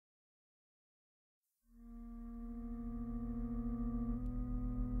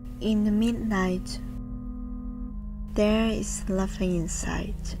In the midnight, there is nothing in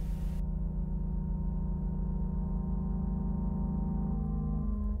sight.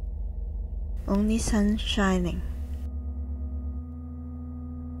 Only sun shining,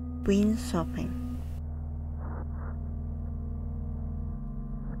 wind sobbing.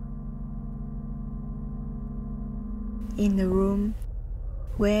 In the room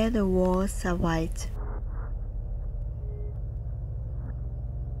where the walls are white,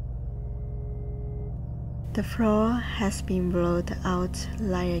 the floor has been rolled out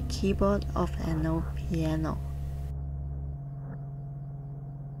like a keyboard of an old piano.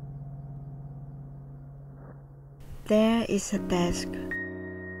 There is a desk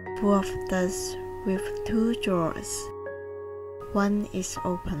full of dust with 2 drawers. One is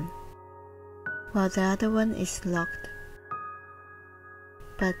open, while the other one is locked.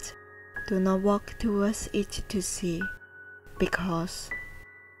 But do not walk towards it to see, because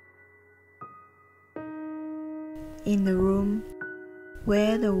in the room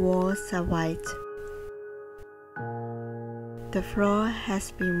where the walls are white, the floor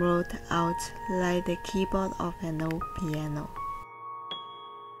has been rolled out like the keyboard of an old piano.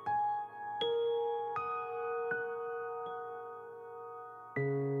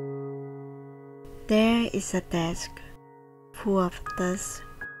 There is a desk full of dust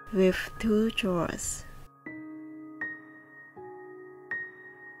with 2 drawers.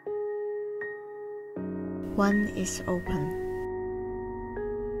 One is open,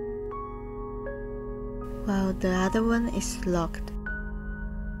 while the other one is locked.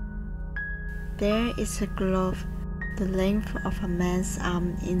 There is a glove the length of a man's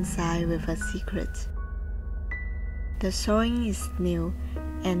arm inside with a secret. The sewing is new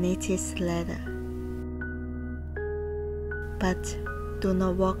and it is leather. But do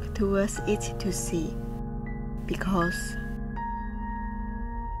not walk towards it to see, because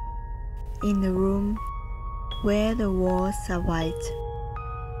in the room where the walls are white,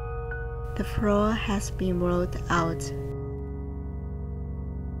 the floor has been rolled out.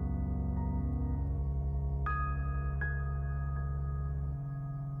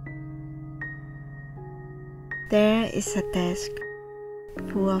 There is a desk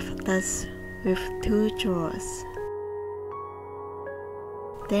full of dust with 2 drawers.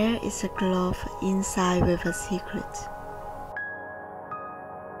 There is a glove inside with a secret.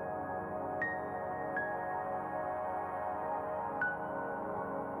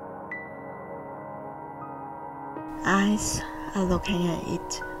 Eyes are looking at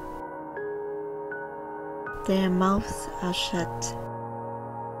it. Their mouths are shut.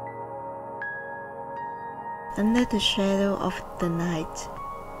 Under the shadow of the night,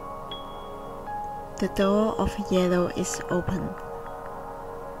 the door of yellow is open.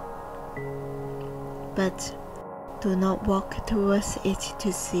 But do not walk towards it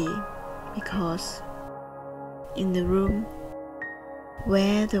to see, because in the room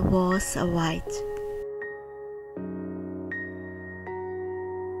where the walls are white,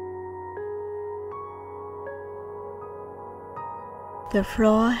 the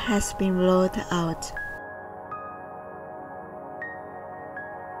floor has been rolled out.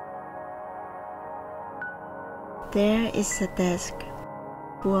 There is a desk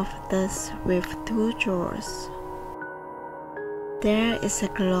full of dust with 2 drawers. There is a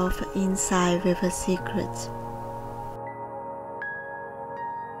glove inside with a secret.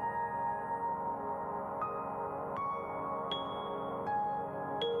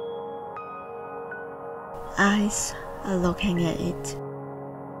 Eyes are looking at it.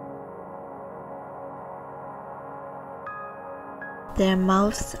 Their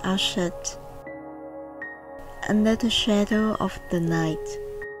mouths are shut. Under the shadow of the night,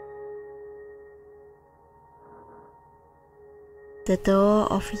 the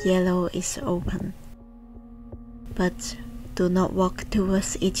door of yellow is open. But do not walk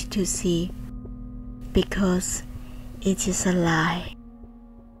towards it to see, because it is a lie.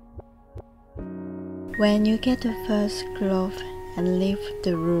 When you get the first glove and leave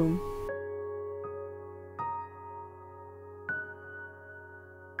the room,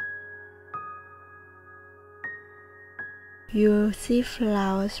 you will see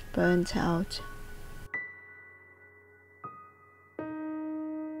flowers burnt out.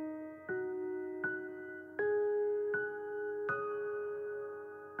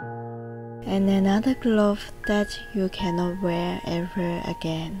 And another glove that you cannot wear ever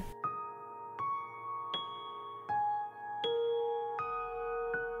again.